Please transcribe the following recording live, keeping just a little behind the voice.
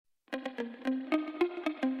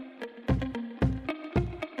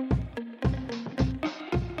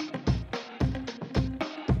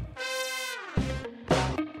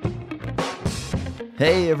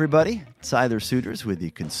Hey everybody, Tyler Suiters with the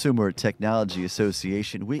Consumer Technology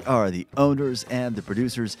Association. We are the owners and the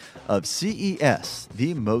producers of CES,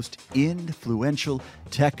 the most influential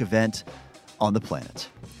tech event on the planet.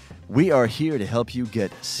 We are here to help you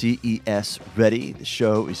get CES ready. The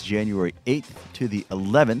show is January 8th to the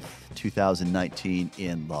 11th, 2019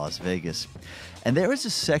 in Las Vegas. And there is a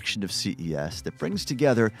section of CES that brings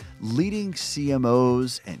together leading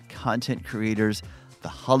CMOs and content creators, the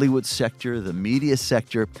Hollywood sector, the media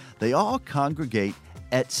sector. They all congregate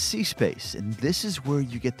at C-Space, and this is where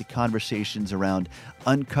you get the conversations around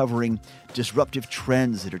uncovering disruptive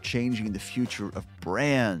trends that are changing the future of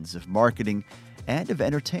brands, of marketing, and of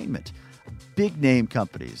entertainment. Big name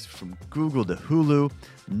companies from Google to Hulu,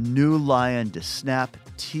 New Lion to Snap,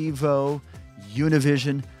 TiVo,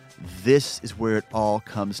 Univision. This is where it all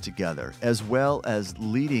comes together, as well as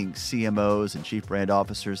leading CMOs and chief brand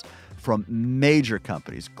officers from major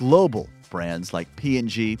companies, global brands like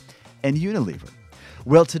P&G and Unilever.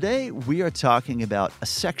 Well, today we are talking about a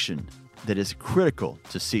section that is critical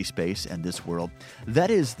to C-Space and this world. That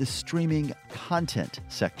is the streaming content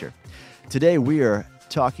sector. Today we are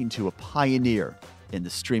talking to a pioneer in the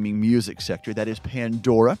streaming music sector. That is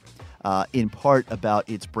Pandora, in part about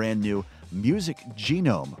its brand new Music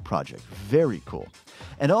Genome project. Very cool.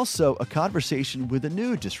 And also a conversation with a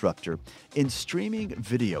new disruptor in streaming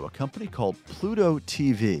video, a company called Pluto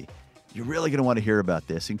TV. You're really going to want to hear about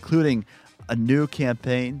this, including a new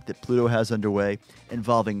campaign that Pluto has underway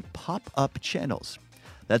involving pop-up channels.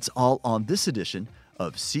 That's all on this edition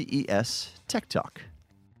of CES Tech Talk.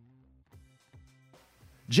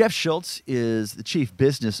 Jeff Shultz is the Chief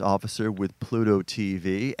Business Officer with Pluto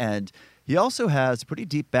TV, and he also has a pretty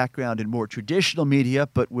deep background in more traditional media,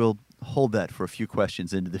 but we'll hold that for a few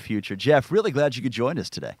questions into the future. Jeff, really glad you could join us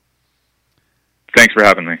today. Thanks for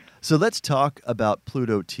having me. So let's talk about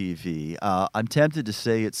Pluto TV. I'm tempted to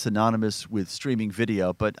say it's synonymous with streaming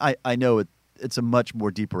video, but I know it's a much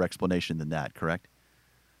more deeper explanation than that, correct?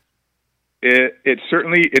 It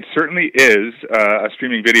certainly is a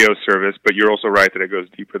streaming video service, but you're also right that it goes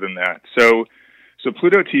deeper than that. So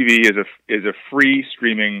Pluto TV is a free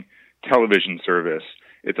streaming television service.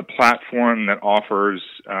 It's a platform that offers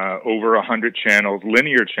over 100 channels,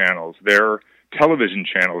 linear channels. They're television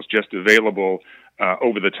channels just available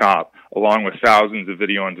over the top, along with thousands of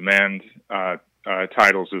video-on-demand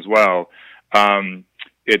titles as well.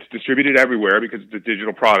 It's distributed everywhere because it's a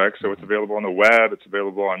digital product, so it's available on the web, it's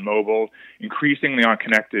available on mobile, increasingly on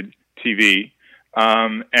connected TV,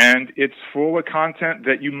 and it's full of content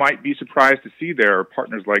that you might be surprised to see there.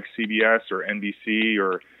 Partners like CBS or NBC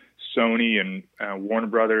or Sony and Warner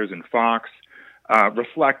Brothers and Fox,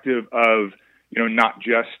 reflective of, not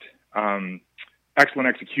just excellent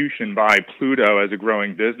execution by Pluto as a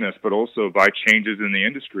growing business, but also by changes in the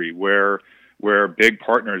industry where big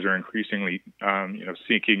partners are increasingly,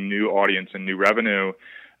 seeking new audience and new revenue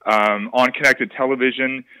on connected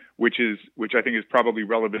television, which I think is probably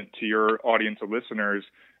relevant to your audience of listeners.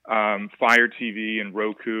 Fire TV and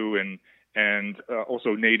Roku and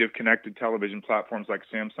also native connected television platforms like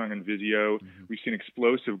Samsung and Vizio. Mm-hmm. We've seen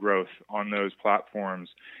explosive growth on those platforms.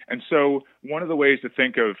 And so one of the ways to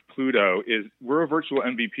think of Pluto is we're a virtual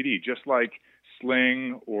MVPD, just like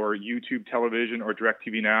Sling or YouTube television or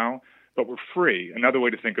DirecTV Now, but we're free. Another way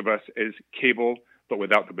to think of us is cable, but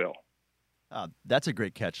without the bill. That's a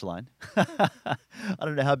great catch line. I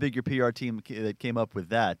don't know how big your PR team that came up with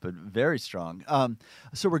that, but very strong.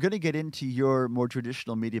 So we're going to get into your more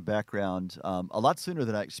traditional media background a lot sooner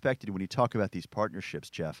than I expected when you talk about these partnerships,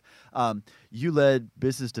 Jeff. You led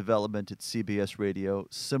business development at CBS Radio,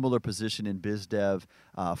 similar position in biz dev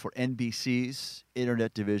for NBC's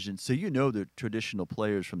internet division, so you know the traditional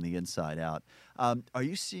players from the inside out. Are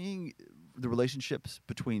you seeing the relationships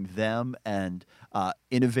between them and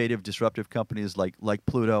innovative, disruptive companies like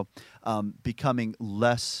Pluto becoming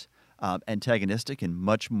less antagonistic and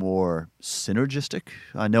much more synergistic?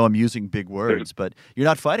 I know I'm using big words, but you're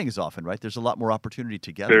not fighting as often, right? There's a lot more opportunity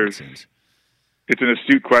together, it seems. It's an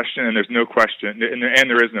astute question, and there's no question, and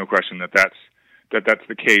there is no question that's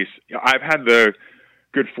the case. I've had the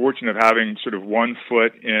good fortune of having sort of one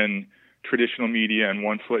foot in traditional media and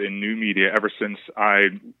one foot in new media ever since I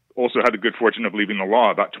also had the good fortune of leaving the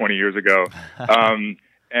law about 20 years ago.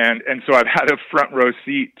 And so I've had a front row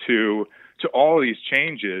seat to all of these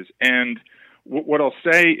changes. And what I'll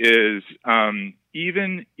say is,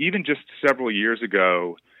 even just several years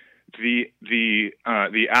ago, the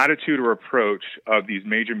attitude or approach of these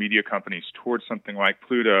major media companies towards something like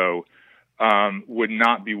Pluto would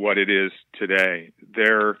not be what it is today.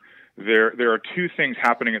 There are two things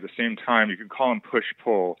happening at the same time. You could call them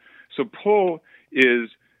push-pull. So pull is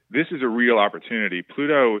this is a real opportunity.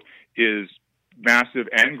 Pluto is massive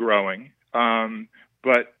and growing, and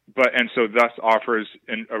so thus offers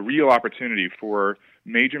a real opportunity for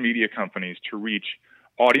major media companies to reach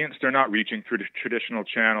audience they're not reaching through the traditional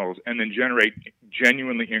channels, and then generate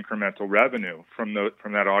genuinely incremental revenue from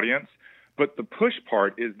that audience. But the push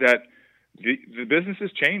part is that the business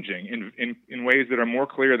is changing in ways that are more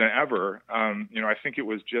clear than ever. I think it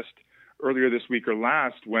was just earlier this week or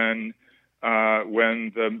last when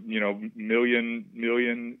the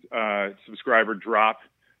million subscriber drop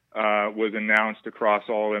was announced across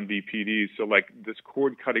all MVPDs. So like this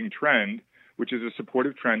cord cutting trend, which is a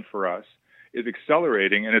supportive trend for us, is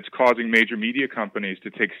accelerating, and it's causing major media companies to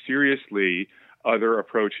take seriously other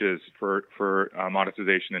approaches for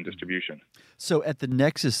monetization and distribution. So at the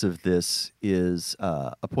nexus of this is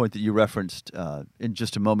a point that you referenced in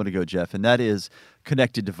just a moment ago, Jeff, and that is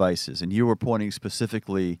connected devices. And you were pointing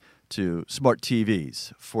specifically to smart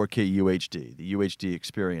TVs, 4K UHD, the UHD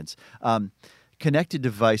experience. Connected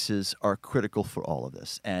devices are critical for all of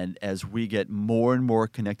this. And as we get more and more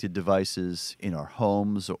connected devices in our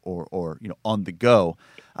homes or on the go,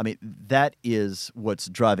 I mean, that is what's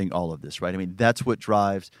driving all of this, right? I mean, that's what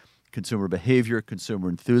drives consumer behavior, consumer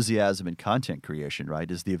enthusiasm, and content creation, right?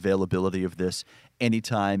 Is the availability of this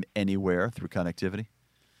anytime, anywhere through connectivity?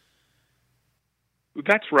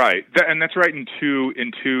 That's right. And that's right in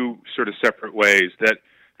two sort of separate ways. That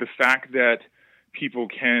the fact that people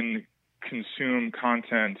can consume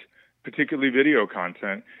content, particularly video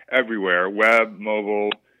content, everywhere, web,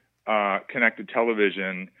 mobile, connected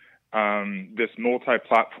television, this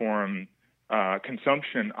multi-platform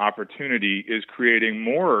consumption opportunity is creating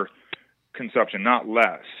more consumption, not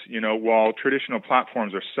less. While traditional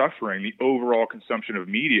platforms are suffering, the overall consumption of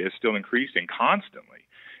media is still increasing constantly.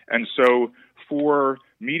 And so for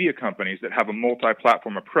media companies that have a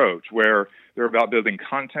multi-platform approach where they're about building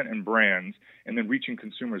content and brands and then reaching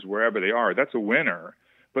consumers wherever they are, that's a winner.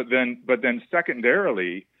 But then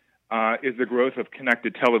secondarily is the growth of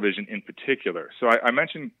connected television in particular. So I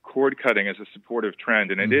mentioned cord cutting as a supportive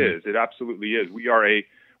trend, and it is. It absolutely is. We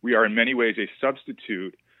are in many ways a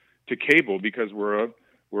substitute to cable because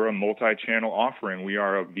we're a multi-channel offering. We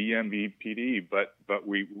are a vMVPD, but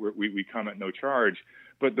we come at no charge.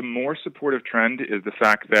 But the more supportive trend is the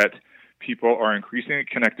fact that people are increasingly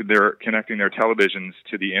connecting their televisions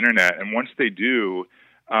to the internet, and once they do,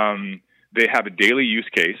 they have a daily use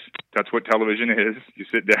case. That's what television is. You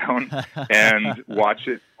sit down and watch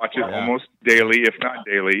it almost daily, if not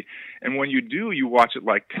daily. And when you do, you watch it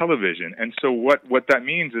like television. And so what that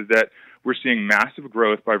means is that we're seeing massive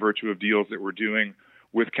growth by virtue of deals that we're doing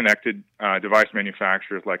with connected device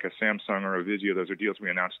manufacturers like a Samsung or a Vizio. Those are deals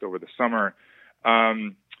we announced over the summer.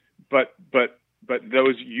 But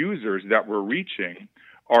those users that we're reaching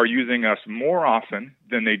are using us more often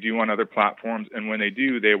than they do on other platforms, and when they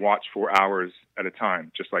do, they watch for hours at a time,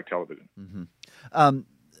 just like television. Mm-hmm.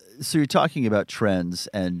 So you're talking about trends,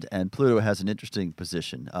 and Pluto has an interesting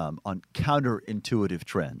position on counterintuitive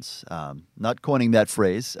trends. Not coining that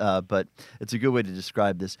phrase, but it's a good way to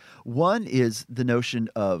describe this. One is the notion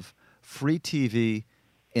of free TV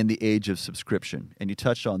in the age of subscription, and you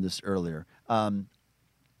touched on this earlier.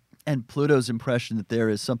 And Pluto's impression that there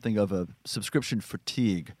is something of a subscription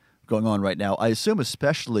fatigue going on right now, I assume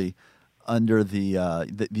especially under the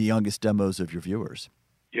youngest demos of your viewers.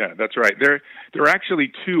 Yeah, that's right. There are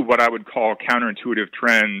actually two what I would call counterintuitive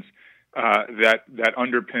trends that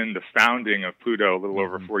underpin the founding of Pluto a little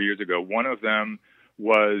over 4 years ago. One of them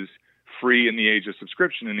was free in the age of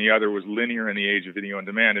subscription, and the other was linear in the age of video on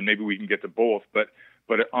demand, and maybe we can get to both. But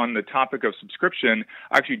on the topic of subscription,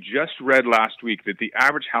 I actually just read last week that the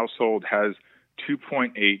average household has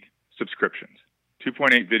 2.8 subscriptions,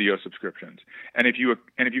 2.8 video subscriptions. And if you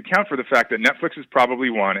count for the fact that Netflix is probably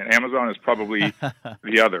one and Amazon is probably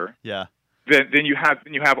the other, yeah, then you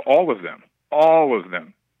have all of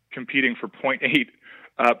them competing for 0.8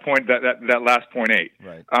 that last 0.8.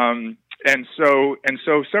 Right. And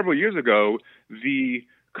so several years ago, the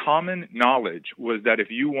common knowledge was that if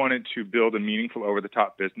you wanted to build a meaningful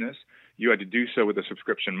over-the-top business, you had to do so with a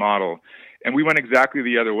subscription model. And we went exactly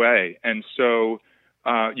the other way. And so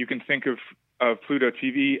you can think of Pluto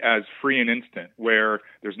TV as free and instant, where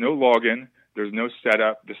there's no login, there's no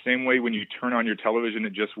setup. The same way when you turn on your television,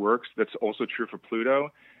 it just works. That's also true for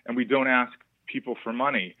Pluto. And we don't ask people for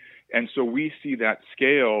money. And so we see that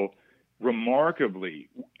scale remarkably.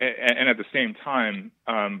 And at the same time,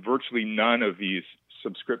 virtually none of these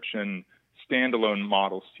subscription standalone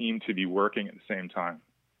models seem to be working at the same time.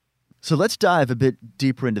 So let's dive a bit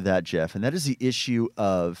deeper into that, Jeff, and that is the issue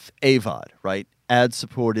of AVOD, right?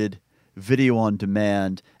 Ad-supported video on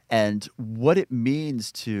demand, and what it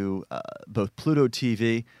means to both Pluto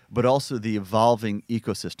TV, but also the evolving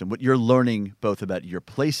ecosystem, what you're learning both about your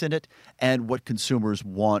place in it and what consumers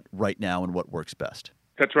want right now and what works best.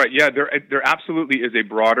 That's right. Yeah, there absolutely is a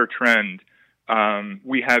broader trend.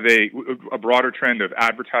 We have a broader trend of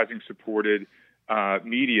advertising-supported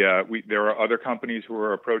media. There are other companies who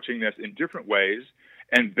are approaching this in different ways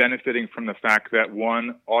and benefiting from the fact that,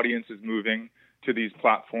 one, audience is moving to these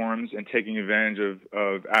platforms and taking advantage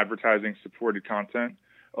of advertising-supported content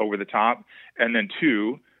over the top, and then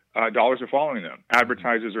two, dollars are following them.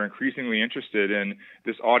 Advertisers are increasingly interested in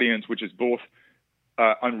this audience, which is both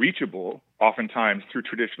unreachable, oftentimes through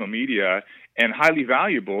traditional media, and highly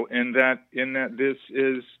valuable in that this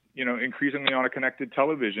is increasingly on a connected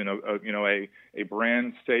television, a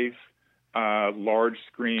brand safe, large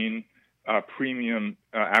screen, premium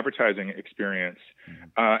advertising experience.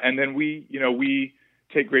 And then we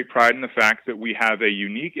take great pride in the fact that we have a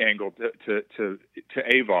unique angle to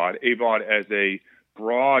AVOD. AVOD as a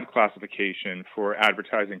broad classification for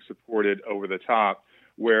advertising supported over the top,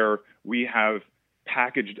 where we have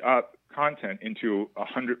packaged up content into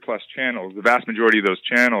 100+ channels. The vast majority of those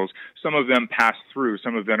channels, some of them pass through.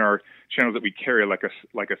 Some of them are channels that we carry, like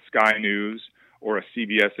a Sky News or a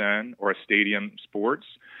CBSN or a Stadium Sports.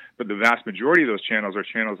 But the vast majority of those channels are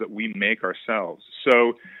channels that we make ourselves.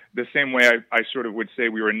 So the same way I sort of would say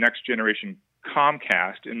we were a next generation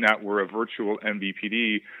Comcast in that we're a virtual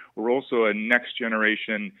MVPD, we're also a next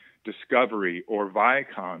generation Discovery or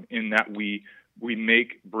Viacom in that we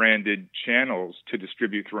make branded channels to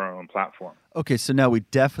distribute through our own platform. Okay, so now we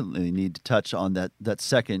definitely need to touch on that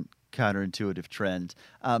second counterintuitive trend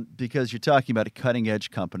because you're talking about a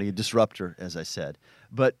cutting-edge company, a disruptor, as I said.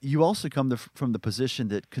 But you also come from the position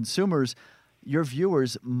that consumers, your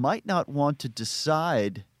viewers, might not want to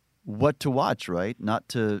decide what to watch, right? Not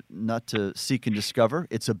to seek and discover.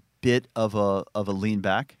 It's a bit of a lean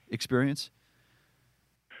back experience.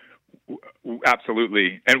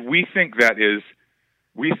 Absolutely, and we think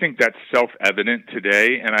that's self-evident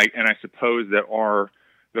today, and I suppose that our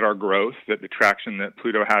growth, that the traction that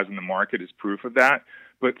Pluto has in the market is proof of that.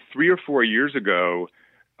 But 3 or 4 years ago,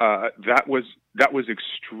 that was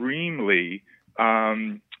extremely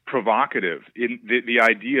provocative. In the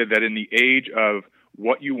idea that in the age of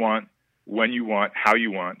what you want, when you want, how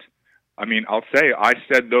you want. I mean, I'll say I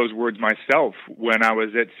said those words myself when I was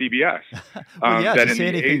at CBS. Well, yeah, to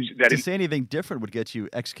say anything different would get you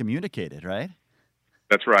excommunicated, right?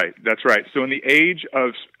 That's right. That's right. So in the age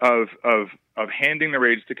of handing the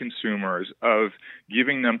reins to consumers, of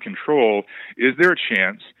giving them control, is there a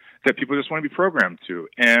chance that people just want to be programmed to?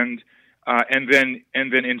 And then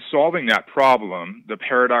in solving that problem, the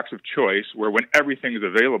paradox of choice, where when everything is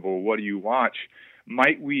available, what do you watch?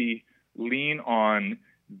 Might we lean on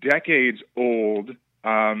a decades-old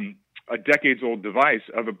device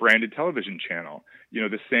of a branded television channel?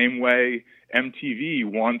 The same way MTV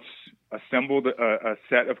once assembled a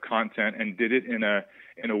set of content and did it in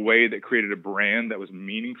a way that created a brand that was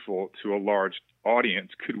meaningful to a large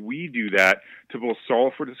audience. Could we do that to both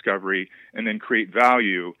solve for discovery and then create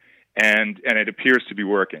value? And it appears to be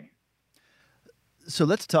working. So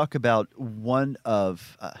let's talk about one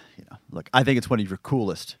of, look, I think it's one of your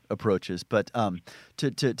coolest approaches, but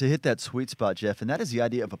to hit that sweet spot, Jeff, and that is the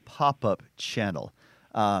idea of a pop-up channel.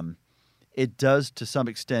 It does, to some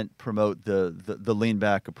extent, promote the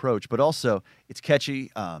lean-back approach, but also it's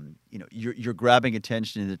catchy. You're grabbing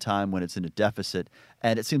attention at a time when it's in a deficit,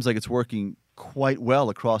 and it seems like it's working quite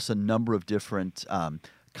well across a number of different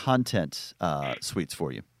content suites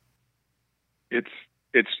for you.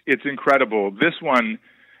 It's incredible. This one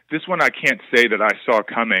I can't say that I saw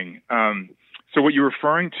coming. So what you're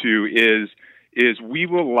referring to is we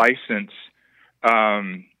will license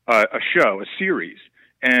a show, a series,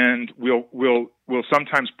 and we'll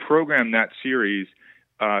sometimes program that series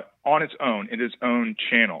on its own in its own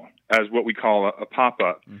channel as what we call a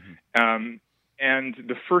pop-up. Mm-hmm. And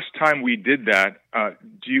the first time we did that, are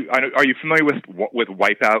you familiar with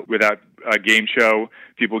Wipeout, with that game show?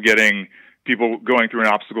 People going through an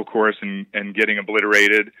obstacle course and getting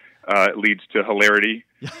obliterated leads to hilarity.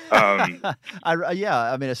 I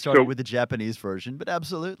started with the Japanese version, but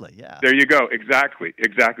absolutely, yeah. There you go, exactly,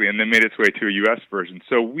 and then made its way to a U.S. version.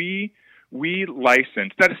 So we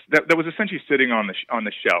licensed that was essentially sitting on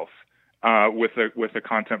the shelf with a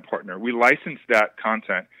content partner. We licensed that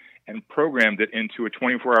content and programmed it into a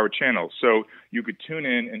 24-hour channel, so you could tune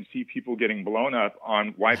in and see people getting blown up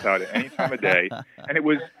on Wipeout at any time of day, and it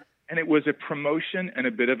was And it was a promotion and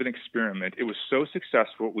a bit of an experiment. It was so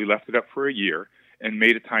successful, we left it up for a year and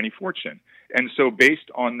made a tiny fortune. And so based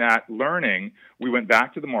on that learning, we went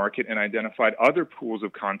back to the market and identified other pools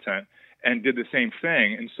of content and did the same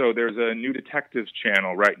thing. And so there's a New Detectives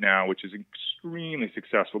channel right now, which is extremely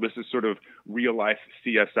successful. This is sort of real-life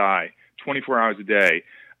CSI, 24 hours a day.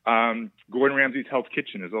 Gordon Ramsay's Hell's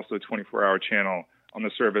Kitchen is also a 24-hour channel on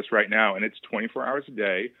the service right now, and it's 24 hours a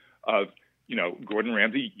day of, Gordon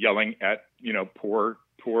Ramsay yelling at, poor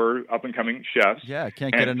up-and-coming chefs. Yeah,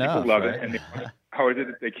 can't get enough. People love right? it, and how is it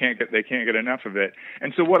that they can't get enough of it?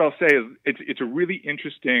 And so what I'll say is it's a really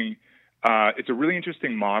interesting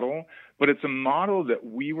model, but it's a model that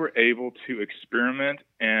we were able to experiment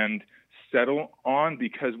and settle on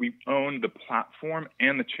because we own the platform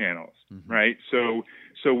and the channels, right?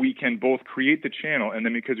 So we can both create the channel, and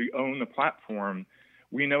then because we own the platform,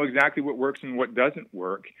 we know exactly what works and what doesn't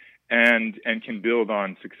work, and can build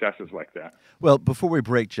on successes like that. Well, before we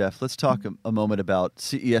break, Jeff, let's talk a moment about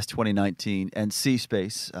CES 2019 and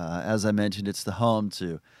C-Space. As I mentioned, it's the home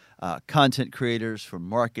to content creators for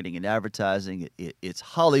marketing and advertising. It's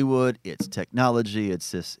Hollywood, it's technology,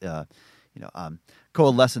 it's this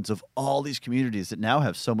coalescence of all these communities that now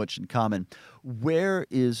have so much in common. Where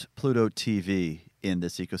is Pluto TV in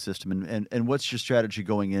this ecosystem, and what's your strategy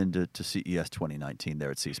going into CES 2019 there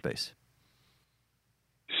at C-Space?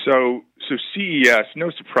 So CES, no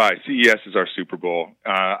surprise, CES is our Super Bowl.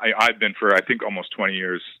 I've been for, I think, almost 20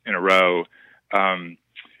 years in a row.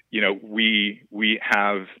 We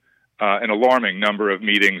have an alarming number of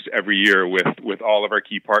meetings every year with all of our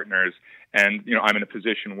key partners. And, I'm in a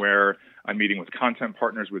position where I'm meeting with content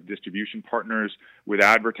partners, with distribution partners, with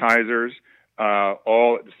advertisers,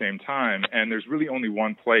 all at the same time. And there's really only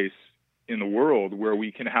one place in the world where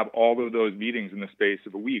we can have all of those meetings in the space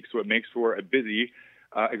of a week. So it makes for a busy,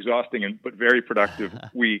 exhausting, but very productive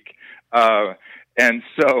week. And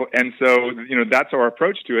so that's our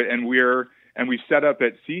approach to it. And we've set up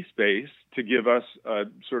at C-Space to give us a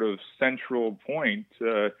sort of central point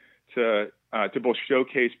to both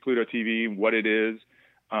showcase Pluto TV, what it is,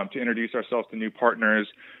 to introduce ourselves to new partners,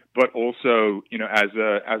 but also,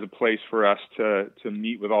 as a place for us to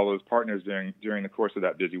meet with all those partners during the course of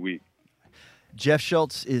that busy week. Jeff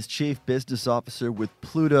Shultz is Chief Business Officer with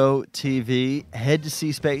Pluto TV. Head to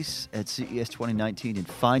C-Space at CES 2019 and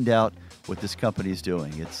find out what this company is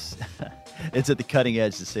doing. It's it's at the cutting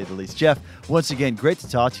edge, to say the least. Jeff, once again, great to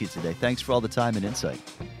talk to you today. Thanks for all the time and insight.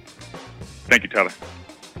 Thank you, Tyler.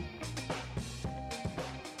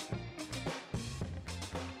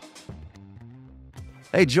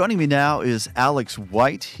 Hey, joining me now is Alex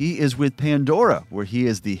White. He is with Pandora, where he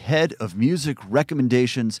is the head of music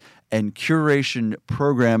recommendations and curation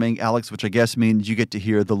programming. Alex, which I guess means you get to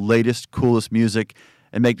hear the latest, coolest music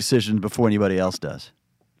and make decisions before anybody else does.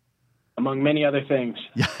 Among many other things.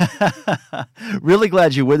 Really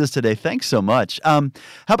glad you're with us today. Thanks so much. How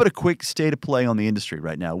about a quick state of play on the industry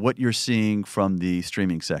right now, what you're seeing from the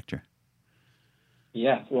streaming sector?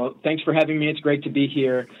 Yeah, well, thanks for having me. It's great to be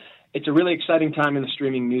here. It's a really exciting time in the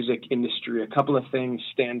streaming music industry. A couple of things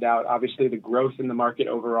stand out. Obviously, the growth in the market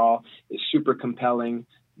overall is super compelling.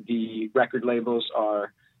 The record labels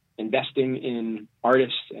are investing in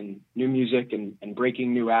artists and new music and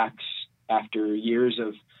breaking new acts after years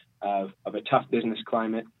of a tough business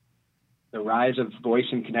climate. The rise of voice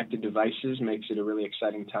and connected devices makes it a really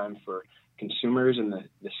exciting time for consumers and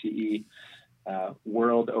the CE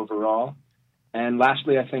world overall. And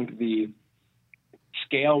lastly, I think the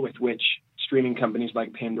scale with which streaming companies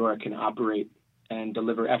like Pandora can operate and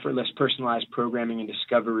deliver effortless, personalized programming and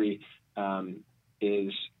discovery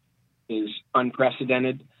is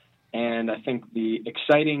unprecedented. And I think the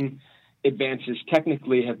exciting advances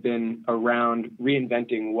technically have been around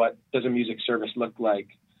reinventing what does a music service look like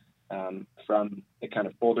from the kind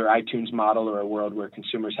of older iTunes model, or a world where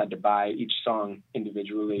consumers had to buy each song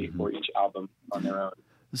individually or each album on their own.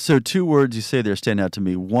 So 2 words you say there stand out to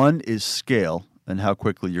me. One is scale, and how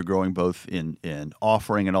quickly you're growing both in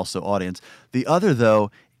offering and also audience. The other,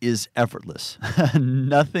 though, is effortless.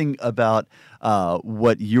 Nothing about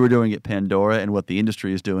what you were doing at Pandora and what the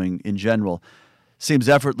industry is doing in general seems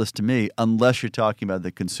effortless to me, unless you're talking about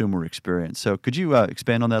the consumer experience. So could you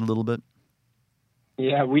expand on that a little bit?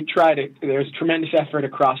 Yeah, we try to. There's tremendous effort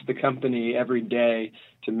across the company every day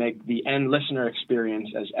to make the end listener experience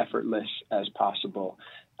as effortless as possible.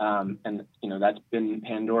 And, that's been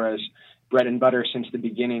Pandora's bread and butter since the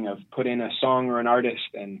beginning, of put in a song or an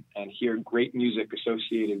artist and hear great music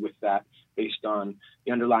associated with that based on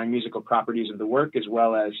the underlying musical properties of the work, as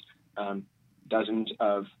well as dozens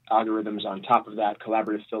of algorithms on top of that,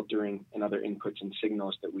 collaborative filtering and other inputs and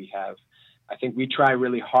signals that we have. I think we try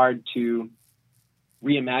really hard to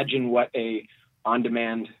reimagine what a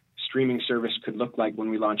on-demand streaming service could look like when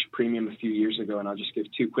we launched Premium a few years ago. And I'll just give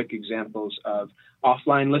two quick examples of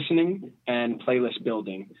offline listening and playlist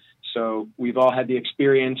building. So we've all had the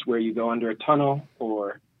experience where you go under a tunnel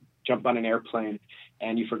or jump on an airplane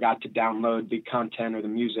and you forgot to download the content or the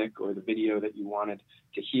music or the video that you wanted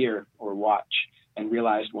to hear or watch, and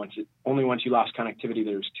realized only once you lost connectivity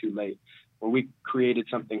that it was too late. Well, we created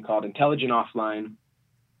something called Intelligent Offline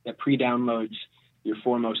that pre-downloads your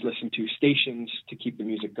 4 most listened to stations to keep the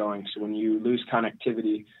music going. So when you lose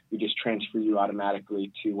connectivity, we just transfer you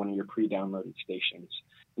automatically to one of your pre-downloaded stations.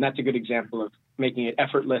 And that's a good example of making it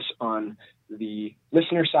effortless on the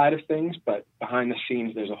listener side of things, but behind the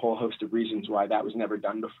scenes, there's a whole host of reasons why that was never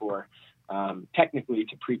done before, technically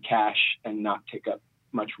to pre-cache and not take up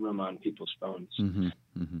much room on people's phones. Mm-hmm.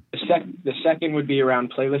 Mm-hmm. The second would be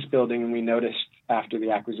around playlist building, and we noticed after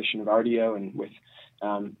the acquisition of Rdio and with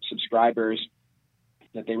subscribers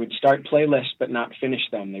that they would start playlists but not finish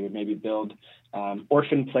them. They would maybe build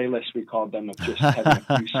orphan playlists, we called them, of just having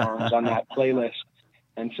a few songs on that playlist.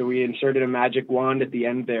 And so we inserted a magic wand at the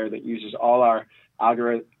end there that uses all our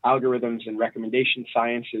algorithms and recommendation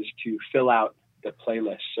sciences to fill out the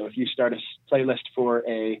playlist. So if you start a playlist for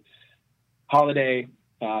a holiday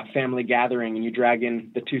family gathering and you drag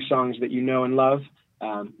in the 2 songs that you know and love,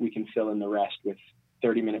 we can fill in the rest with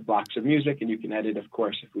 30-minute blocks of music, and you can edit, of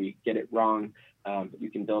course, if we get it wrong. But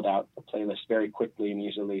you can build out a playlist very quickly and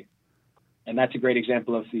easily. And that's a great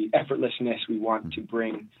example of the effortlessness we want to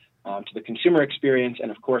bring to the consumer experience,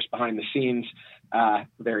 and of course, behind the scenes,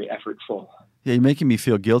 very effortful. Yeah, you're making me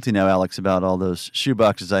feel guilty now, Alex, about all those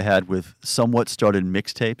shoeboxes I had with somewhat started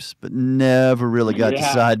mixtapes, but never really got to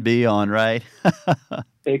side B on, right?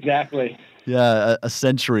 Exactly. Yeah, a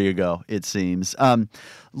century ago, it seems.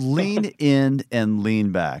 Lean in and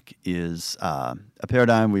lean back is a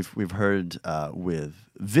paradigm we've heard with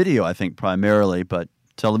video, I think, primarily, but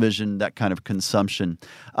television, that kind of consumption.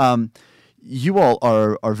 You all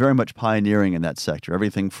are very much pioneering in that sector,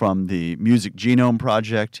 everything from the Music Genome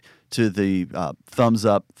Project to the thumbs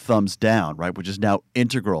up, thumbs down, right, which is now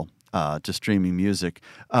integral to streaming music.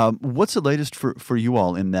 What's the latest for you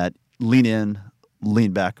all in that lean in,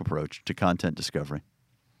 lean back approach to content discovery?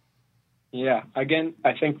 Yeah, again,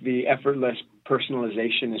 I think the effortless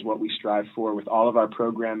personalization is what we strive for with all of our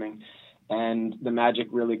programming. And the magic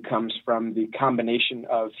really comes from the combination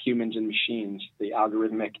of humans and machines, the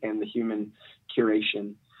algorithmic and the human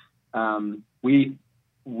curation.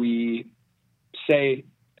 We say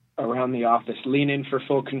around the office, lean in for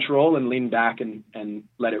full control and lean back and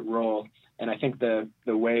let it roll. And I think the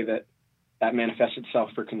way that manifests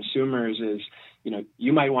itself for consumers is,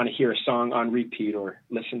 you might want to hear a song on repeat or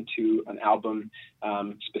listen to an album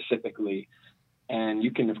specifically. And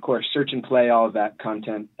you can, of course, search and play all of that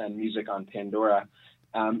content and music on Pandora.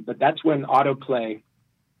 But that's when autoplay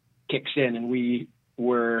kicks in, and we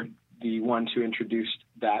were the ones who introduced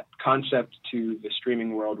that concept to the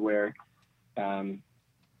streaming world where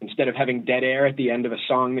instead of having dead air at the end of a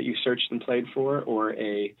song that you searched and played for, or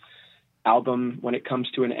a album when it comes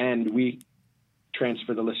to an end, we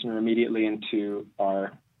transfer the listener immediately into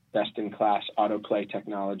our best-in-class autoplay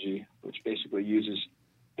technology, which basically uses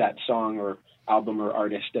that song or album or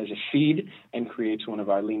artist as a feed and creates one of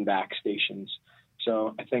our lean back stations.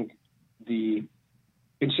 So I think the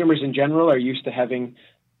consumers in general are used to having,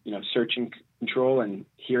 search and control and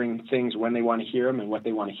hearing things when they want to hear them and what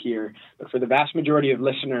they want to hear. But for the vast majority of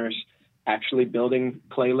listeners, actually building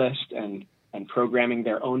playlists and programming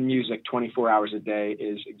their own music 24 hours a day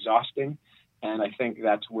is exhausting. And I think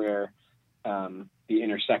that's where the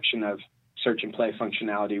intersection of search and play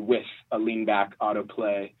functionality with a lean back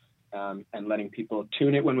autoplay and letting people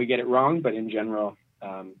tune it when we get it wrong, but in general,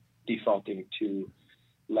 defaulting to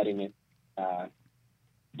letting it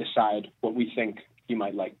decide what we think you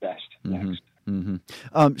might like best next.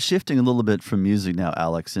 Mm-hmm. Shifting a little bit from music now,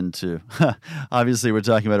 Alex, into obviously we're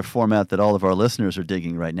talking about a format that all of our listeners are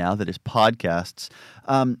digging right now, that is podcasts.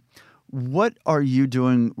 What are you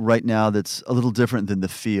doing right now that's a little different than the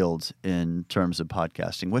field in terms of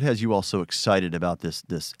podcasting? What has you all so excited about this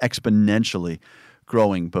exponentially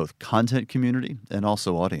growing both content community and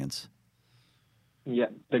also audience? Yeah,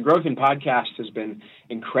 the growth in podcasts has been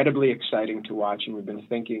incredibly exciting to watch, and we've been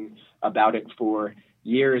thinking about it for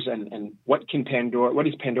years. And what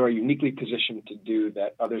is Pandora uniquely positioned to do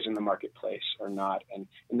that others in the marketplace are not? And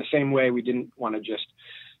in the same way, we didn't want to just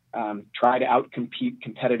try to outcompete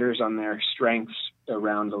competitors on their strengths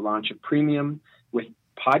around the launch of Premium. With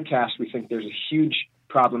podcasts, we think there's a huge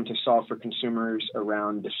problem to solve for consumers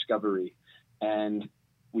around discovery. And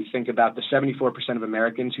we think about the 74% of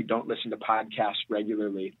Americans who don't listen to podcasts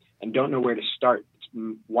regularly and don't know where to start.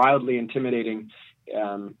 It's wildly intimidating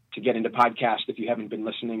to get into podcasts if you haven't been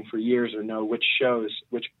listening for years or know which shows,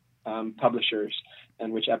 which publishers,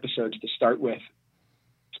 and which episodes to start with,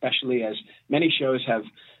 especially as many shows have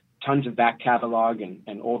tons of back catalog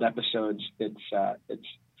and old episodes. It's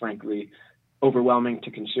frankly overwhelming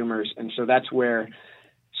to consumers. And so that's where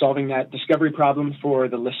solving that discovery problem for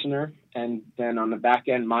the listener, and then on the back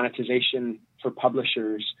end, monetization for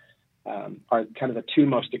publishers are kind of the two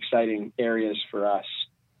most exciting areas for us.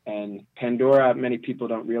 And Pandora, many people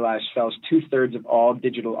don't realize, sells 2/3 of all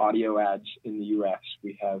digital audio ads in the U.S.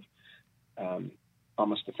 We have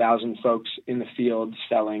almost 1,000 folks in the field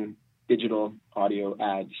selling digital audio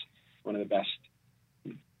ads, one of the best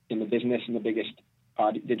in the business and the biggest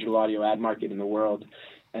digital audio ad market in the world.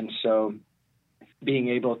 And so being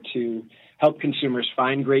able to help consumers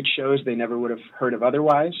find great shows they never would have heard of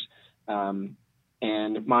otherwise, and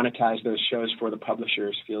monetize those shows for the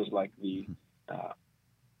publishers feels like the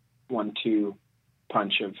 1-2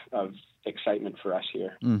 punch of excitement for us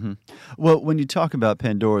here. Mm-hmm. Well, when you talk about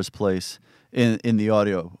Pandora's place in the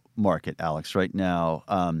audio market, Alex, right now,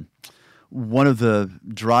 one of the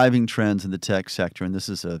driving trends in the tech sector, and this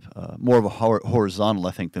is more of a horizontal,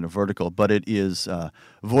 I think, than a vertical, but it is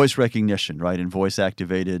voice recognition, right, and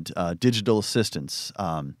voice-activated digital assistants.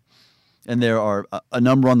 And there are a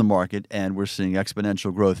number on the market, and we're seeing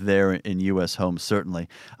exponential growth there in U.S. homes, certainly.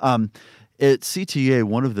 At CTA,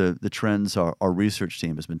 one of the trends our research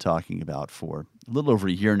team has been talking about for a little over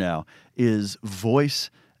a year now is voice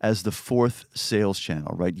as the fourth sales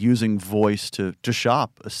channel, right? Using voice to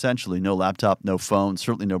shop, essentially. No laptop, no phone,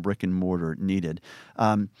 certainly no brick and mortar needed.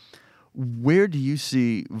 Where do you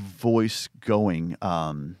see voice going?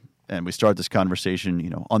 And we start this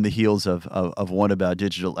conversation, on the heels of one about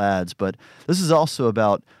digital ads, but this is also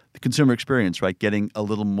about the consumer experience, right? Getting a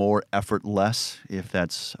little more effortless, if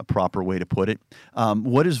that's a proper way to put it.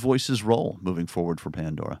 What is voice's role moving forward for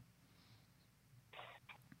Pandora?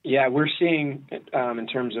 Yeah, we're seeing, in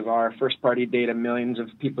terms of our first-party data, millions of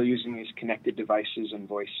people using these connected devices and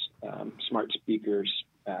voice smart speakers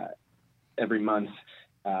every month.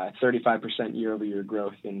 35% year-over-year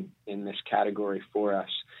growth in this category for us.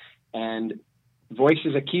 And voice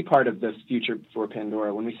is a key part of the future for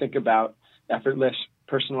Pandora. When we think about effortless,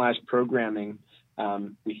 personalized programming,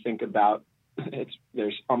 we think about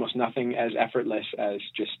there's almost nothing as effortless as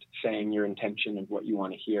just saying your intention of what you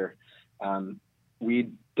want to hear.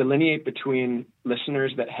 We delineate between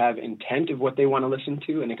listeners that have intent of what they want to listen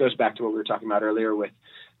to, and it goes back to what we were talking about earlier with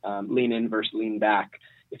lean in versus lean back.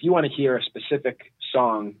 If you want to hear a specific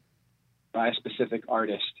song by a specific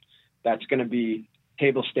artist, that's going to be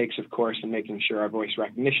table stakes, of course, in making sure our voice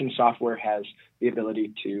recognition software has the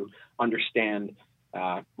ability to understand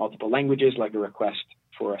multiple languages, like a request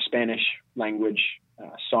for a Spanish language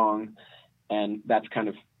song. And that's kind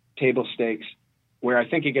of table stakes. Where I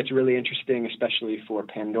think it gets really interesting, especially for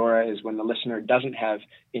Pandora, is when the listener doesn't have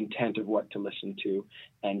intent of what to listen to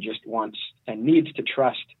and just wants and needs to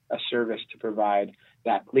trust a service to provide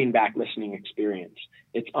that lean back listening experience.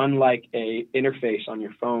 It's unlike a interface on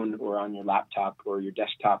your phone or on your laptop or your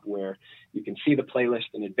desktop where you can see the playlist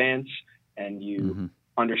in advance and you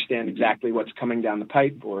understand exactly what's coming down the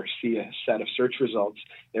pipe or see a set of search results.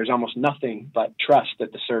 There's almost nothing but trust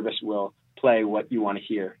that the service will play what you want to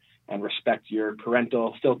hear and respect your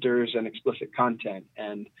parental filters and explicit content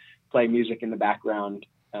and play music in the background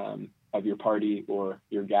of your party or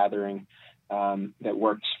your gathering that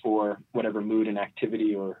works for whatever mood and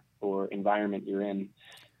activity or environment you're in.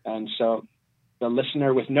 And so the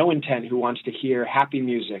listener with no intent who wants to hear happy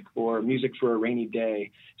music or music for a rainy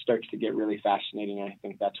day starts to get really fascinating. I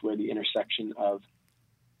think that's where the intersection of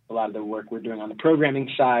a lot of the work we're doing on the programming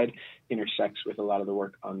side intersects with a lot of the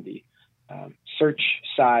work on the search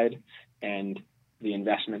side and the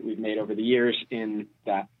investment we've made over the years in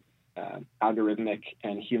that algorithmic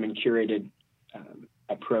and human curated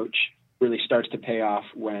approach really starts to pay off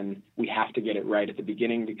when we have to get it right at the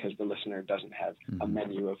beginning because the listener doesn't have a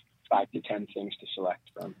menu of 5 to 10 things to select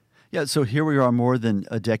from. Yeah, so here we are more than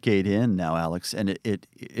a decade in now, Alex, and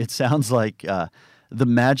it sounds like the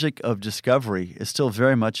magic of discovery is still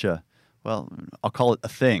very much I'll call it a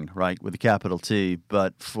thing, right, with a capital T,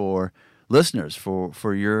 but for listeners,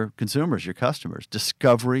 for your consumers, your customers,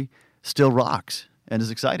 discovery still rocks and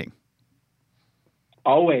is exciting.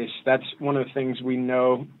 Always. That's one of the things we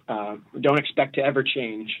know, don't expect to ever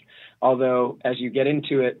change. Although as you get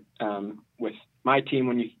into it with my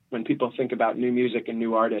team, when people think about new music and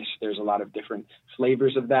new artists, there's a lot of different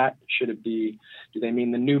flavors of that. Do they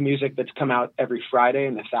mean the new music that's come out every Friday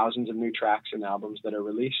and the thousands of new tracks and albums that are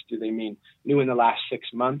released? Do they mean new in the last 6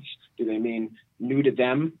 months? Do they mean new to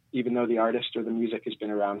them, even though the artist or the music has been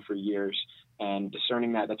around for years? And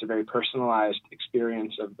discerning that's a very personalized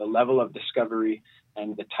experience of the level of discovery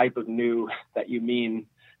and the type of new that you mean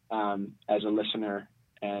as a listener.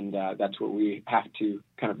 And that's what we have to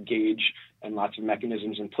kind of gauge, and lots of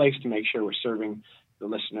mechanisms in place to make sure we're serving the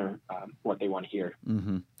listener what they want to hear.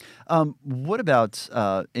 What about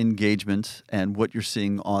engagement and what you're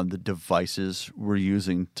seeing on the devices we're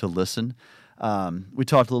using to listen? We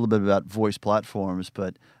talked a little bit about voice platforms,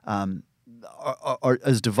 but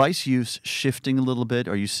is device use shifting a little bit?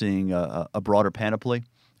 Are you seeing a broader panoply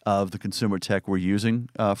of the consumer tech we're using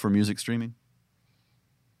for music streaming?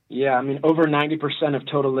 Yeah, I mean, over 90% of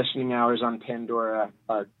total listening hours on Pandora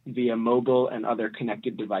are via mobile and other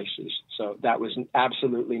connected devices. So that was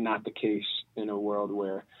absolutely not the case in a world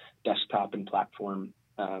where desktop and platform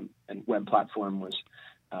and web platform was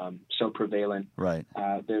so prevalent. Right.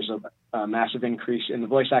 There's a massive increase in the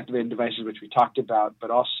voice-activated devices, which we talked about,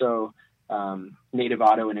 but also native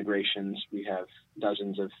auto integrations. We have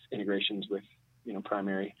dozens of integrations with,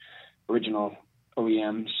 primary original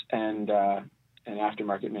OEMs and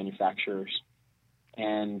aftermarket manufacturers.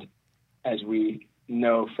 And as we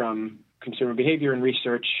know from consumer behavior and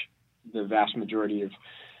research, the vast majority of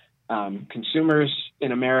consumers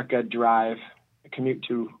in America commute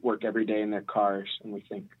to work every day in their cars. And we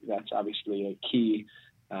think that's obviously a key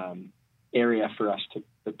area for us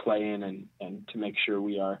to play in and to make sure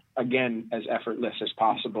we are, again, as effortless as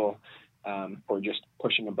possible, or just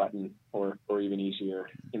pushing a button or even easier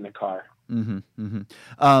in the car.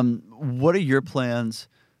 What are your plans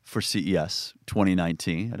for CES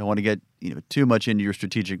 2019? I don't want to get too much into your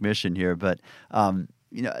strategic mission here, but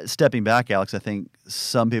stepping back, Alex, I think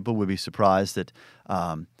some people would be surprised that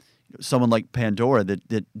someone like Pandora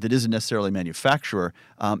that isn't necessarily a manufacturer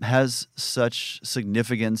has such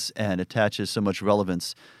significance and attaches so much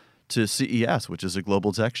relevance to CES, which is a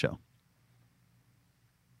global tech show.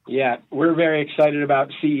 Yeah, we're very excited about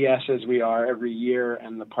CES, as we are every year,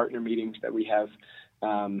 and the partner meetings that we have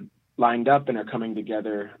lined up and are coming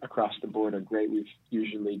together across the board are great. We've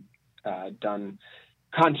usually done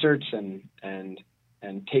concerts and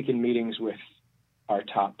taken meetings with our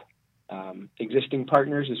top existing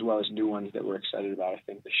partners, as well as new ones that we're excited about. I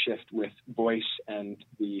think the shift with voice and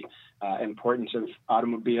the importance of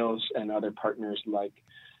automobiles and other partners like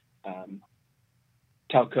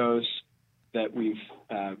telcos that we've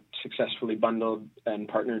successfully bundled and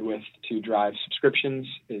partnered with to drive subscriptions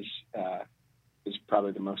is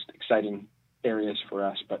probably the most exciting areas for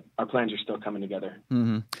us, but our plans are still coming together.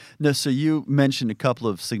 No, so you mentioned a couple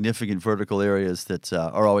of significant vertical areas that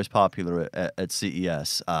are always popular at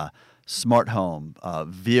CES: smart home,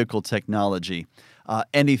 vehicle technology,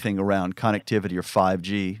 anything around connectivity or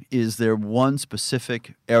 5G. Is there one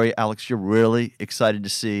specific area, Alex, you're really excited to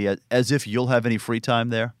see, as if you'll have any free time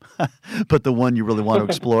there, but the one you really want to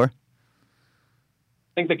explore?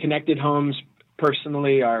 I think the connected homes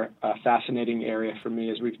personally are a fascinating area for me.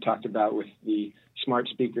 As we've talked about with the smart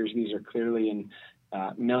speakers, these are clearly in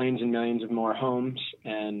millions and millions of more homes,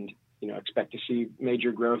 and expect to see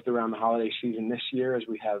major growth around the holiday season this year as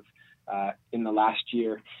we have in the last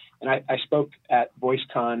year. And I spoke at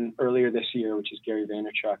VoiceCon earlier this year, which is Gary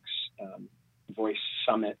Vaynerchuk's voice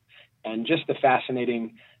summit, and just the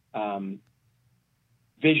fascinating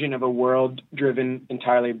vision of a world driven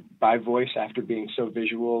entirely by voice after being so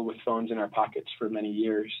visual with phones in our pockets for many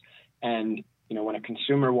years. And, when a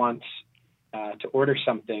consumer wants to order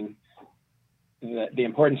something, the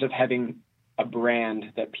importance of having a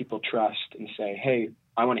brand that people trust and say, hey,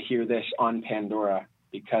 I want to hear this on Pandora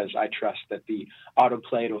because I trust that the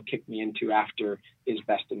autoplay it'll kick me into after is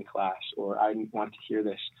best in class, or I want to hear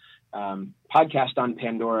this podcast on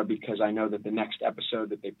Pandora because I know that the next episode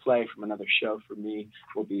that they play from another show for me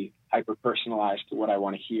will be hyper personalized to what I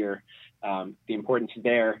want to hear. The importance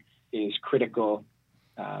there is critical,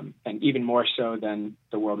 and even more so than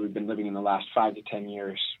the world we've been living in the last 5 to 10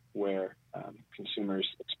 years, where consumers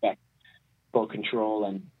expect full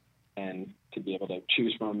control and to be able to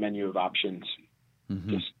choose from a menu of options.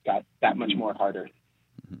 Just got that much more harder,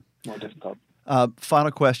 more difficult.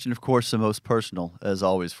 Final question, of course, the most personal, as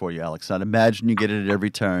always, for you, Alex. I'd imagine you get it at every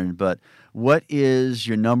turn, but what is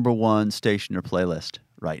your number one station or playlist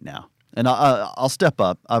right now? And I'll step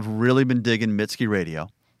up. I've really been digging Mitski Radio.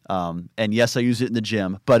 And yes, I use it in the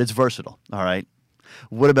gym, but it's versatile. All right.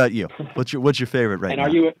 What about you? What's your favorite right now?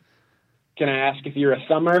 And can I ask if you're a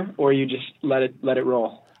summer or you just let it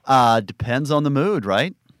roll? Depends on the mood,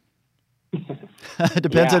 right?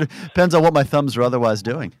 Depends on what my thumbs are otherwise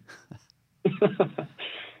doing.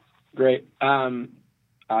 Great.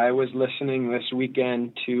 I was listening this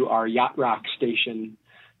weekend to our Yacht Rock station,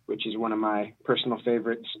 which is one of my personal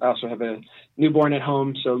favorites. I also have a newborn at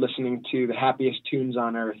home, so listening to the happiest tunes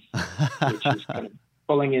on earth, which is kind of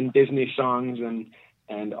pulling in Disney songs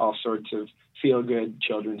and all sorts of feel-good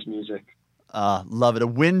children's music. Love it. A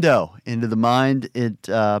window into the mind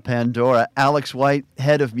at Pandora. Alex White,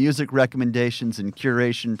 head of music recommendations and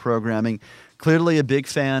curation programming. Clearly a big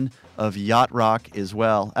fan of Yacht Rock as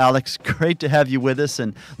well. Alex, great to have you with us,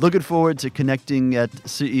 and looking forward to connecting at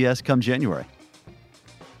CES come January.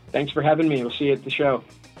 Thanks for having me. We'll see you at the show.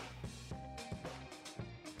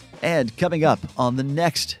 And coming up on the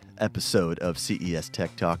next episode of CES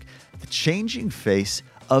Tech Talk, the changing face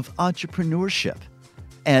of entrepreneurship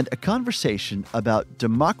and a conversation about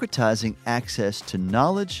democratizing access to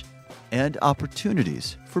knowledge and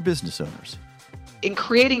opportunities for business owners. In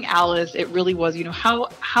creating Alice, it really was,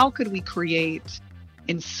 how could we create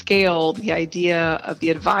and scale the idea of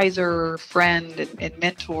the advisor, friend, and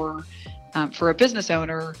mentor for a business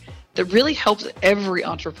owner that really helps every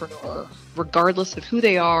entrepreneur, regardless of who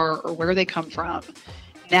they are or where they come from,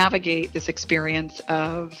 navigate this experience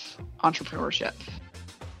of entrepreneurship.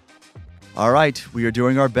 All right, we are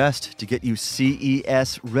doing our best to get you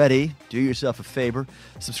CES ready. Do yourself a favor.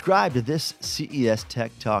 Subscribe to this CES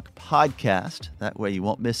Tech Talk podcast. That way you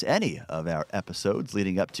won't miss any of our episodes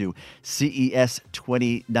leading up to CES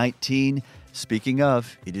 2019. Speaking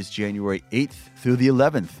of, it is January 8th through the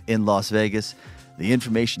 11th in Las Vegas. The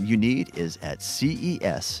information you need is at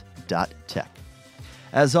ces.tech.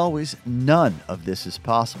 As always, none of this is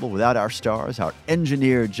possible without our stars, our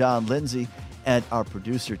engineer, John Lindsay, and our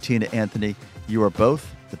producer, Tina Anthony. You are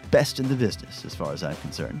both the best in the business, as far as I'm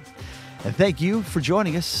concerned. And thank you for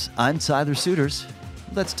joining us. I'm Tyler Suiters.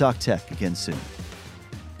 Let's talk tech again soon.